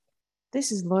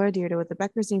This is Laura Deirdre with the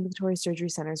Becker's Ambulatory Surgery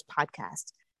Center's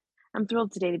podcast. I'm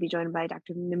thrilled today to be joined by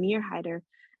Dr. Namir Haider,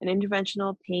 an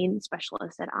interventional pain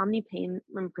specialist at Omni Pain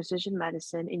and Precision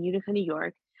Medicine in Utica, New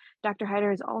York. Dr.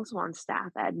 Haider is also on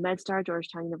staff at MedStar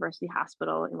Georgetown University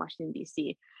Hospital in Washington,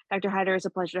 D.C. Dr. Haider, it's a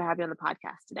pleasure to have you on the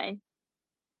podcast today.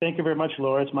 Thank you very much,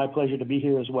 Laura. It's my pleasure to be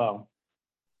here as well.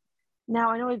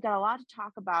 Now, I know we've got a lot to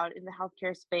talk about in the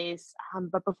healthcare space,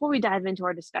 but before we dive into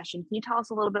our discussion, can you tell us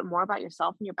a little bit more about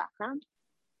yourself and your background?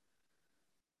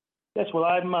 Yes, well,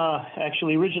 I'm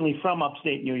actually originally from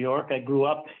upstate New York. I grew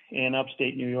up in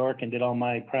upstate New York and did all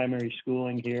my primary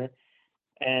schooling here.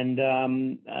 And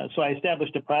so I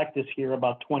established a practice here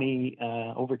about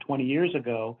over 20 years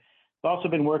ago. I've also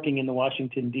been working in the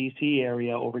Washington, D.C.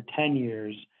 area over 10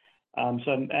 years.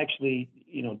 So I'm actually,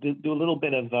 do a little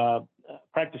bit of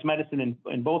practice medicine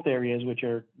in both areas, which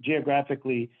are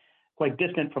geographically quite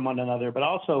distant from one another. But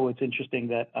also it's interesting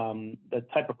that the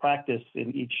type of practice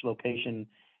in each location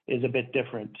is a bit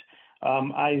different.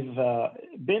 I've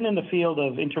been in the field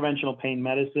of interventional pain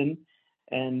medicine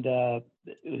and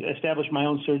established my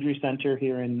own surgery center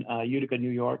here in Utica, New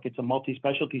York. It's a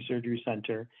multi-specialty surgery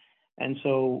center. And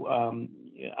so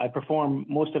I perform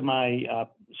most of my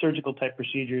surgical type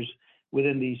procedures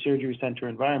within the surgery center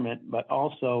environment, but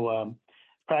also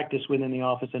practice within the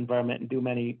office environment and do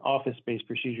many office-based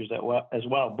procedures as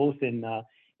well, both in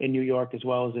New York as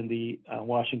well as in the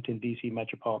Washington, D.C.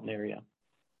 metropolitan area.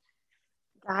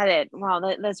 Got it. Wow,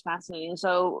 that's fascinating.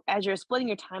 So as you're splitting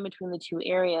your time between the two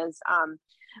areas, how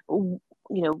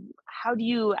do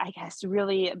you, I guess,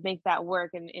 really make that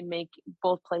work and make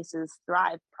both places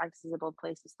thrive, practices at both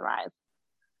places thrive?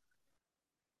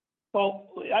 Well,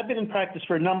 I've been in practice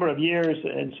for a number of years,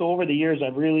 and so over the years,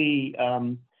 I've really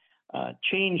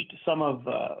changed some of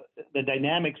the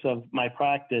dynamics of my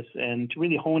practice and to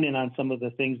really hone in on some of the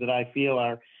things that I feel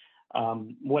are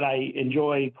what I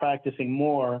enjoy practicing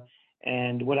more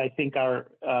and what I think are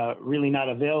really not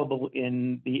available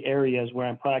in the areas where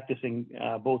I'm practicing,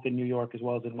 both in New York as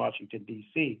well as in Washington,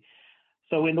 D.C.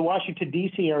 So in the Washington,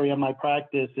 D.C. area, my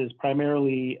practice is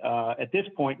primarily, at this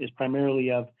point, is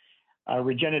primarily of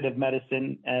regenerative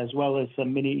medicine, as well as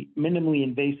some minimally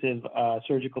invasive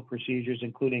surgical procedures,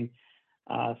 including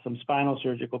some spinal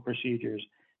surgical procedures.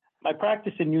 My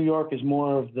practice in New York is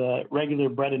more of the regular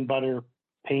bread and butter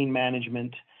pain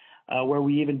management, where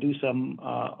we even do some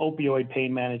opioid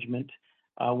pain management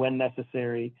when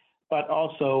necessary, but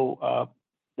also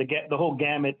the whole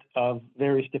gamut of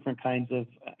various different kinds of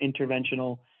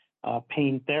interventional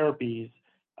pain therapies,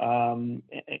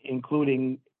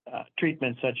 including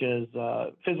treatments such as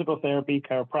physical therapy,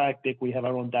 chiropractic. We have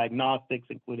our own diagnostics,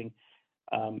 including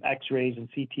X-rays and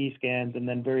CT scans, and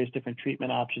then various different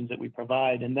treatment options that we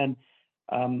provide. And then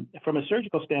from a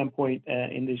surgical standpoint,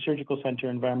 in the surgical center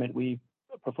environment, we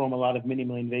perform a lot of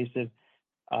minimally invasive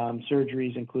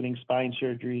surgeries, including spine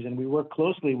surgeries, and we work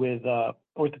closely with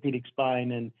orthopedic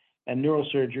spine and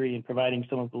neurosurgery in providing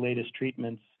some of the latest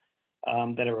treatments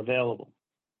that are available.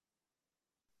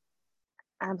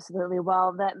 Absolutely.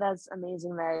 Well, that's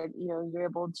amazing that you're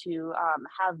able to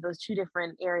have those two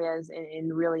different areas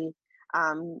and really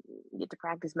get to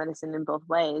practice medicine in both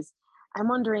ways. I'm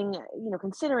wondering,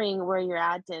 considering where you're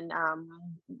at and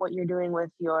what you're doing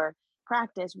with your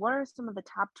practice, what are some of the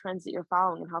top trends that you're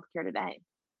following in healthcare today?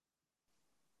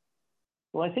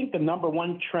 Well, I think the number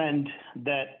one trend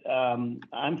that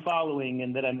I'm following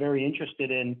and that I'm very interested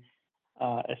in,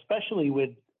 especially with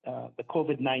the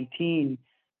COVID-19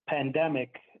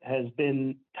 pandemic, has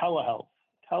been telehealth.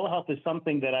 Telehealth is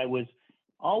something that I was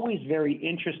always very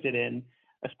interested in,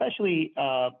 especially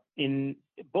in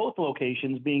both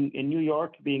locations, being in New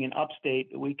York, being in upstate.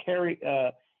 We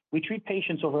treat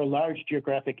patients over a large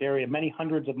geographic area, many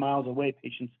hundreds of miles away.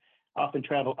 Patients often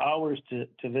travel hours to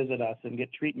visit us and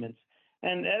get treatments.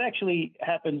 And that actually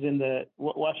happens in the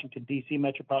Washington, D.C.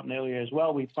 metropolitan area as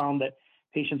well. We found that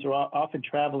patients are often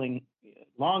traveling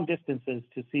long distances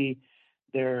to see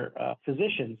their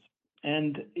physicians.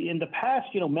 And in the past,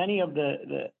 many of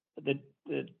the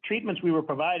treatments we were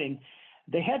providing,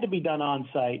 they had to be done on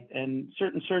site, and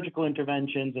certain surgical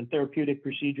interventions and therapeutic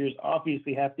procedures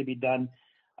obviously have to be done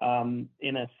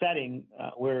in a setting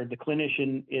where the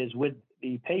clinician is with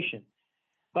the patient.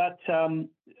 But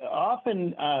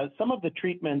often some of the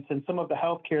treatments and some of the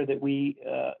healthcare that we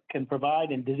can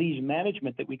provide and disease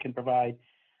management that we can provide,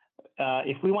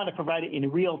 if we want to provide it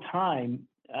in real time,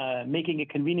 making it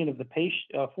convenient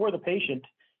for the patient,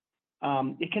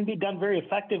 it can be done very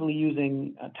effectively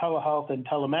using telehealth and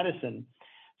telemedicine.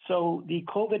 So the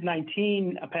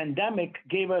COVID-19 pandemic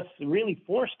really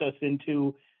forced us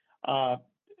into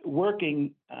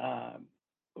working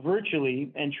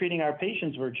virtually and treating our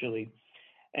patients virtually.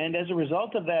 And as a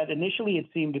result of that, initially it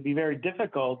seemed to be very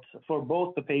difficult for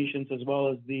both the patients as well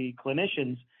as the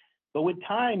clinicians. But with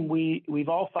time, we've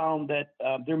all found that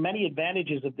there are many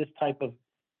advantages of this type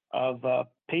of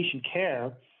patient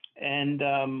care, and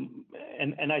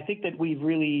I think that we've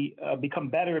really become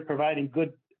better at providing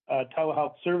good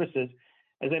telehealth services.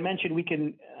 As I mentioned, we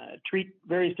can treat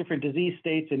various different disease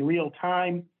states in real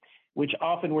time, which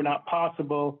often were not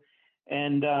possible.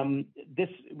 And this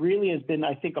really has been,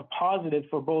 I think, a positive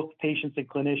for both patients and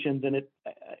clinicians, and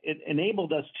it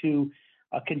enabled us to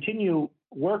continue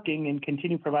working and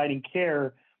continue providing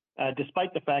care,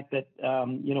 despite the fact that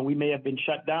we may have been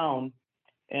shut down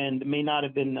and may not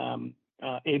have been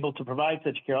able to provide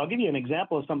such care. I'll give you an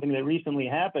example of something that recently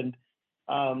happened.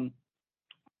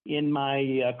 In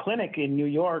my clinic in New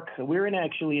York, we're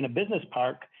actually in a business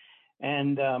park,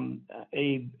 and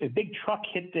a big truck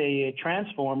hit a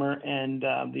transformer, and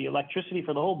the electricity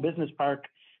for the whole business park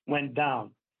went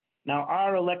down. Now,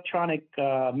 our electronic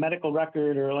medical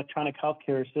record or electronic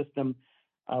healthcare system,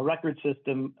 record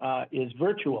system, is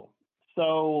virtual.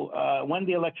 So when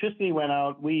the electricity went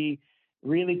out, we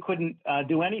really couldn't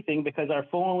do anything because our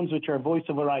phones, which are voice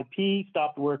over IP,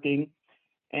 stopped working,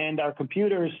 and our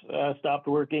computers stopped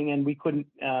working, and we couldn't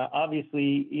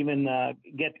obviously even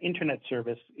get internet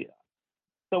service.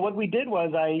 So what we did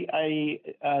was I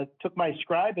took my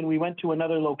scribe and we went to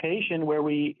another location where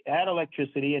we had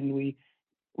electricity and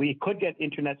we could get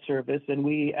internet service, and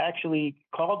we actually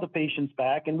called the patients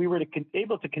back, and we were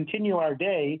able to continue our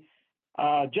day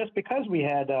just because we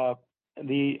had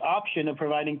the option of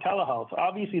providing telehealth.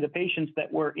 Obviously, the patients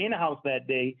that were in-house that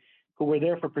day who were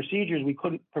there for procedures we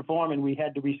couldn't perform and we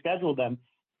had to reschedule them,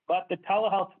 but the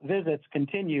telehealth visits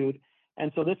continued.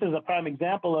 And so this is a prime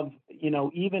example of,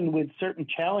 even with certain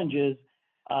challenges,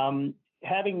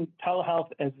 having telehealth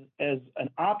as an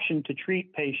option to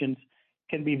treat patients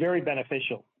can be very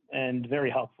beneficial and very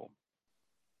helpful.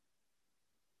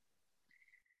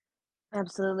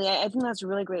 Absolutely. I think that's a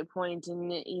really great point.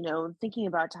 And, thinking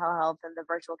about telehealth and the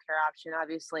virtual care option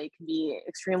obviously can be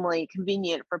extremely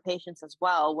convenient for patients as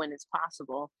well when it's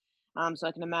possible. So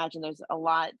I can imagine there's a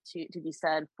lot to be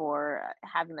said for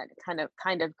having that kind of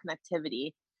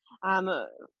connectivity.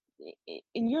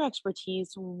 In your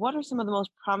expertise, what are some of the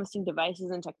most promising devices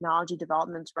and technology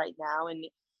developments right now? And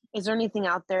is there anything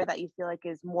out there that you feel like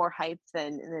is more hyped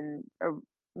than or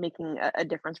making a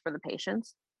difference for the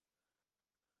patients?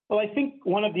 Well, I think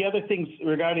one of the other things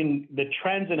regarding the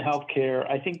trends in healthcare,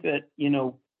 I think that,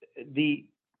 the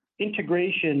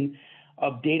integration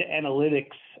of data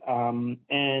analytics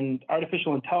and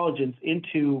artificial intelligence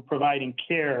into providing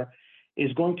care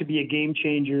is going to be a game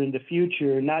changer in the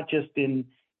future, not just in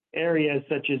areas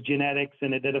such as genetics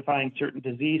and identifying certain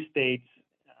disease states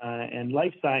and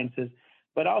life sciences,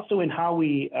 but also in how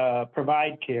we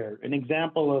provide care. An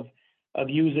example of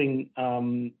using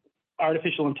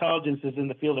artificial intelligence is in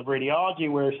the field of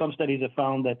radiology, where some studies have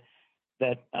found that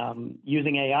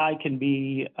using AI can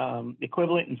be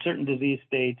equivalent in certain disease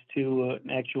states to an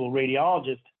actual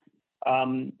radiologist,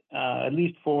 at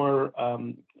least for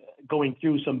going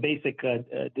through some basic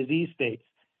disease states.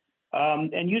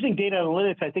 And using data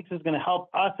analytics, I think this is going to help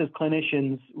us as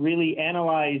clinicians really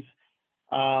analyze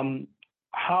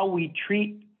how we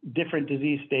treat different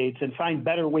disease states and find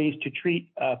better ways to treat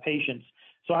patients.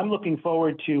 So I'm looking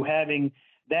forward to having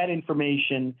that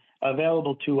information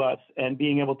available to us and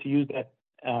being able to use that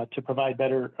to provide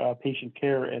better patient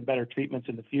care and better treatments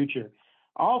in the future.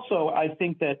 Also, I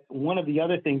think that one of the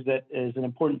other things that is an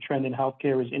important trend in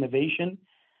healthcare is innovation.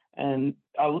 And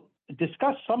I'll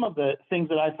discuss some of the things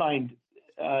that I find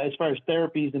as far as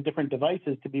therapies and different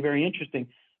devices to be very interesting.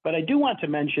 But I do want to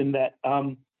mention that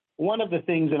one of the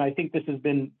things, and I think this has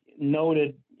been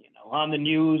noted on the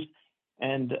news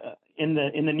and in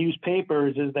the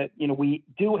newspapers, is that we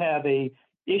do have a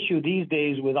issue these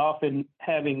days with often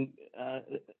having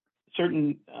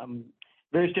certain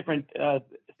various different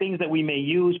things that we may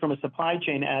use from a supply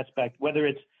chain aspect, whether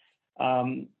it's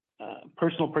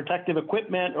personal protective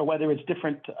equipment or whether it's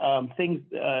different things,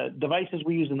 devices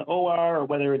we use in the OR, or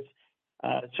whether it's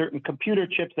certain computer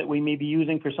chips that we may be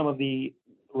using for some of the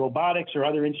robotics or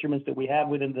other instruments that we have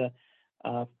within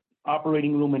the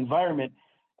operating room environment.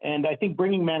 And I think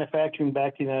bringing manufacturing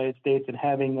back to the United States and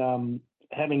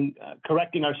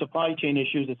correcting our supply chain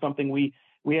issues is something we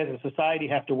as a society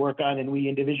have to work on, and we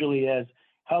individually as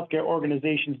healthcare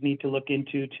organizations need to look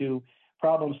into to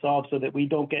problem solve so that we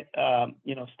don't get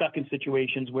stuck in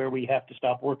situations where we have to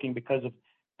stop working because of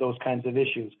those kinds of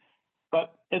issues.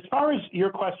 But as far as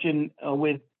your question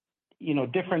with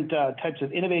different types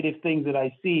of innovative things that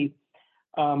I see,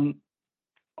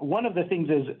 one of the things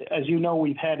is, as you know,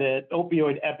 we've had an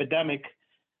opioid epidemic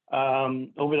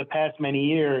over the past many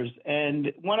years.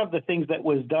 And one of the things that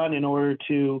was done in order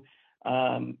to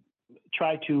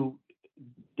try to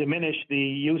diminish the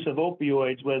use of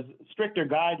opioids was stricter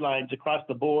guidelines across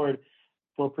the board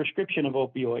for prescription of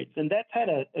opioids. And that's had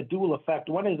a dual effect.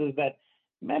 One is that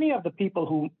many of the people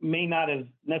who may not have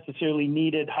necessarily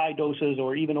needed high doses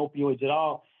or even opioids at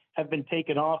all have been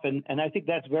taken off, and I think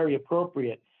that's very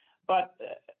appropriate. But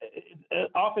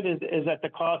often is at the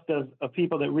cost of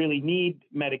people that really need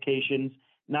medications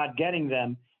not getting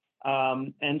them.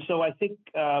 And so I think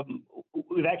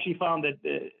we've actually found that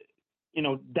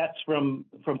deaths from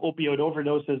opioid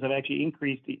overdoses have actually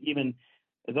increased, even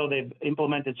though they've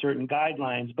implemented certain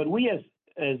guidelines. But we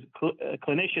as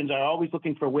clinicians are always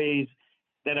looking for ways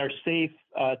that are safe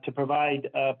to provide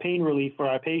pain relief for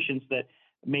our patients that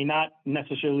may not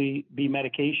necessarily be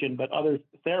medication, but other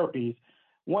therapies.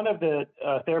 One of the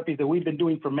therapies that we've been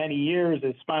doing for many years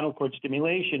is spinal cord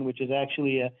stimulation, which is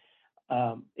actually a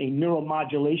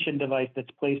neuromodulation device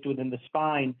that's placed within the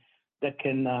spine that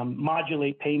can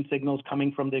modulate pain signals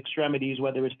coming from the extremities,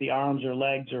 whether it's the arms or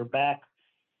legs or back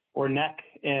or neck,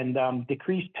 and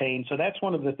decrease pain. So that's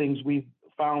one of the things we've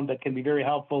found that can be very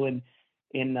helpful in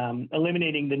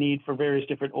eliminating the need for various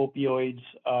different opioids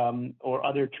or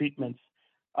other treatments.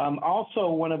 Also,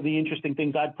 one of the interesting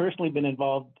things I've personally been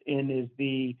involved in is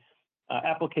the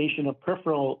application of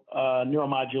peripheral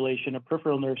neuromodulation or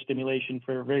peripheral nerve stimulation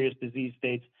for various disease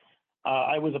states.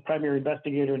 I was a primary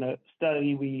investigator in a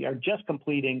study we are just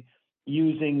completing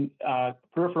using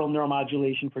peripheral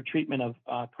neuromodulation for treatment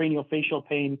of craniofacial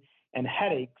pain and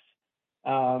headaches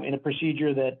in a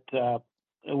procedure that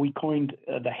we coined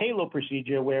the HALO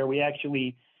procedure, where we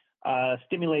actually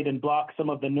stimulate and block some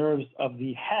of the nerves of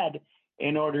the head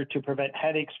in order to prevent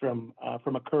headaches from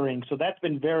occurring. So that's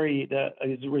been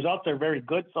the results are very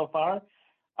good so far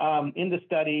in the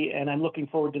study, and I'm looking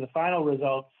forward to the final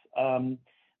results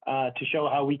to show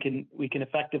how we can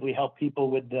effectively help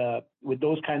people with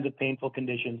those kinds of painful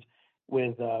conditions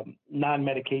with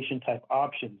non-medication type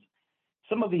options.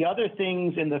 Some of the other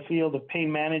things in the field of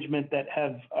pain management that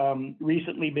have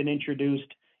recently been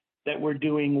introduced that we're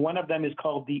doing, one of them is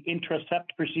called the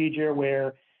Intracept procedure,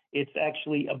 where it's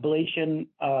actually ablation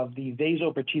of the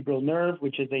vasovertebral nerve,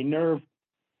 which is a nerve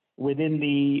within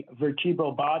the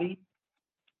vertebral body.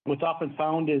 What's often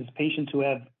found is patients who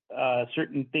have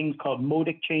certain things called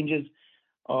modic changes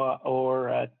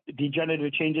or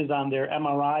degenerative changes on their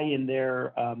MRI in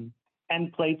their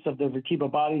end plates of the vertebral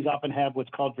bodies often have what's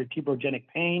called vertebrogenic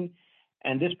pain.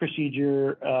 And in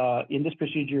this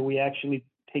procedure, we actually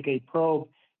take a probe,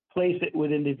 place it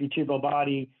within the vertebral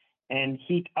body, and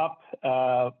heat up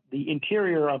the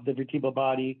interior of the vertebral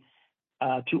body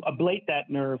to ablate that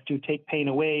nerve to take pain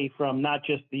away from not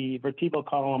just the vertebral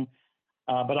column,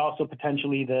 but also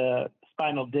potentially the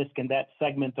spinal disc and that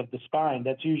segment of the spine.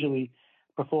 That's usually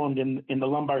performed in the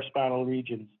lumbar spinal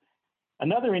regions.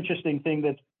 Another interesting thing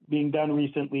that's being done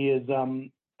recently is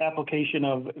application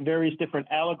of various different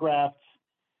allografts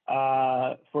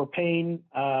for pain.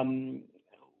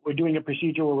 We're doing a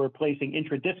procedure where we're placing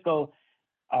intradiscal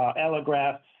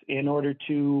allografts in order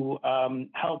to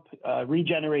help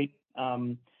regenerate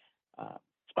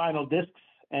spinal discs.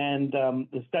 And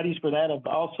the studies for that have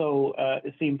also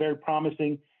seemed very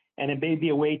promising, and it may be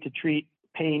a way to treat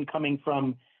pain coming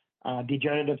from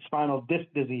degenerative spinal disc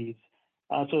disease.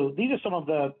 So these are some of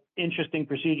the interesting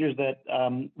procedures that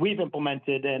we've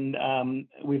implemented, and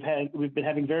we've been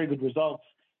having very good results.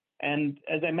 And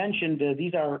as I mentioned,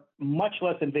 these are much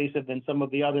less invasive than some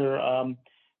of the other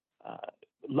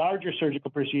larger surgical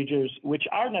procedures, which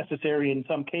are necessary in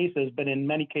some cases, but in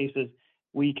many cases,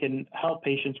 we can help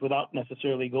patients without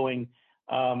necessarily going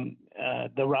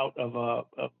the route of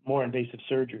a more invasive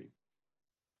surgery.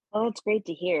 Oh, that's great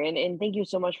to hear. And thank you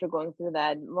so much for going through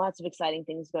that. Lots of exciting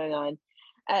things going on.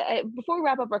 Before we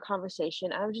wrap up our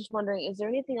conversation, I was just wondering, is there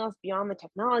anything else beyond the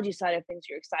technology side of things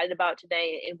you're excited about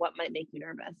today, and what might make you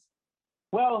nervous?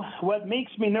 Well, what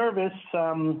makes me nervous,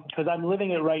 because I'm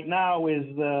living it right now, is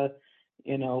the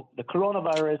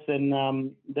coronavirus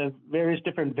and the various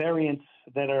different variants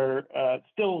that are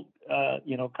still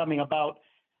coming about.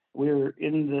 We're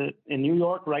in New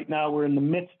York right now. We're in the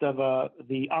midst of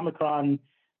the Omicron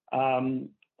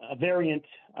variant,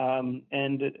 and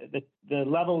the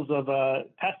levels of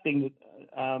testing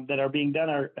that are being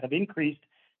done have increased,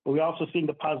 but we're also seeing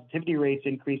the positivity rates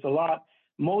increase a lot.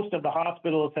 Most of the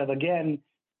hospitals have again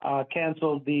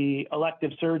canceled the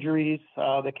elective surgeries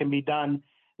that can be done,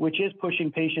 which is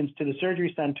pushing patients to the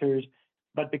surgery centers.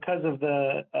 But because of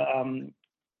the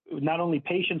not only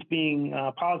patients being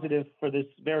positive for this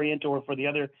variant or for the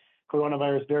other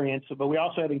coronavirus variant. But we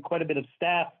also having quite a bit of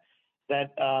staff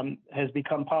that has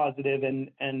become positive,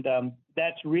 and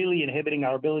that's really inhibiting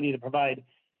our ability to provide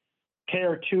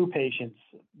care to patients.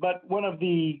 But one of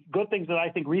the good things that I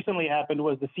think recently happened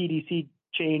was the CDC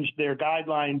changed their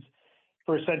guidelines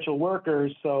for essential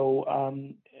workers, so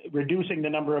reducing the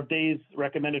number of days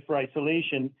recommended for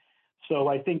isolation. So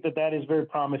I think that is very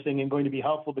promising and going to be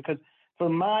helpful, because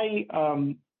from my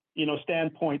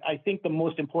standpoint, I think the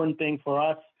most important thing for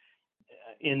us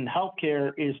in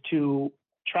healthcare is to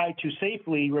try to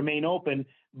safely remain open,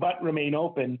 but remain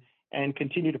open and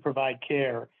continue to provide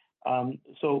care.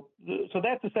 So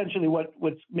that's essentially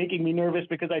what's making me nervous,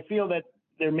 because I feel that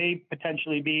there may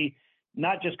potentially be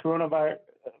not just coronavirus,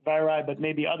 but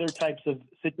maybe other types of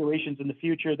situations in the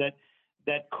future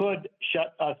that could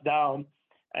shut us down.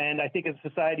 And I think as a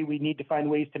society, we need to find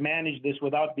ways to manage this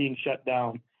without being shut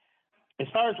down. As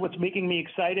far as what's making me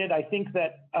excited, I think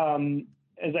that,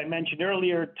 as I mentioned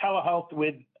earlier, telehealth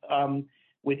with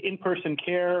in-person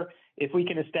care, if we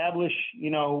can establish,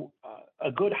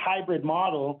 a good hybrid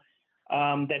model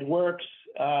that works,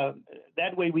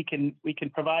 that way we can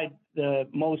provide the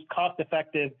most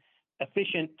cost-effective,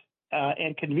 efficient,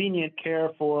 and convenient care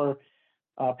for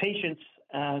patients,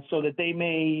 so that they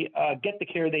may get the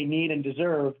care they need and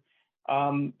deserve,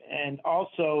 and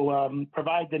also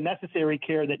provide the necessary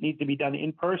care that needs to be done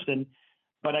in person.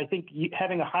 But I think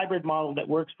having a hybrid model that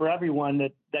works for everyone,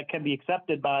 that can be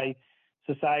accepted by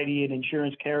society and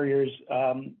insurance carriers,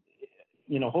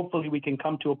 hopefully we can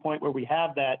come to a point where we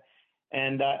have that.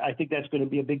 And I think that's going to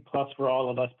be a big plus for all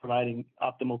of us, providing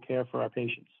optimal care for our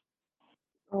patients.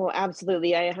 Oh,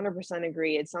 absolutely. I 100%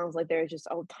 agree. It sounds like there's just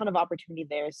a ton of opportunity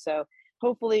there. So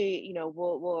hopefully,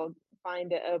 we'll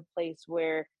find a place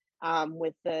where,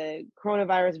 with the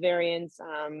coronavirus variants,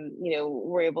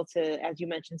 we're able to, as you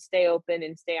mentioned, stay open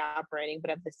and stay operating,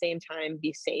 but at the same time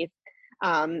be safe,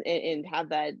 and have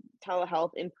that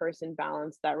telehealth in-person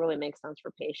balance that really makes sense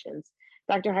for patients.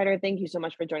 Dr. Hyder, thank you so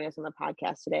much for joining us on the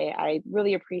podcast today. I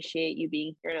really appreciate you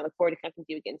being here, and I look forward to connecting with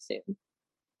you again soon.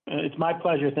 It's my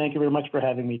pleasure. Thank you very much for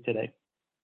having me today.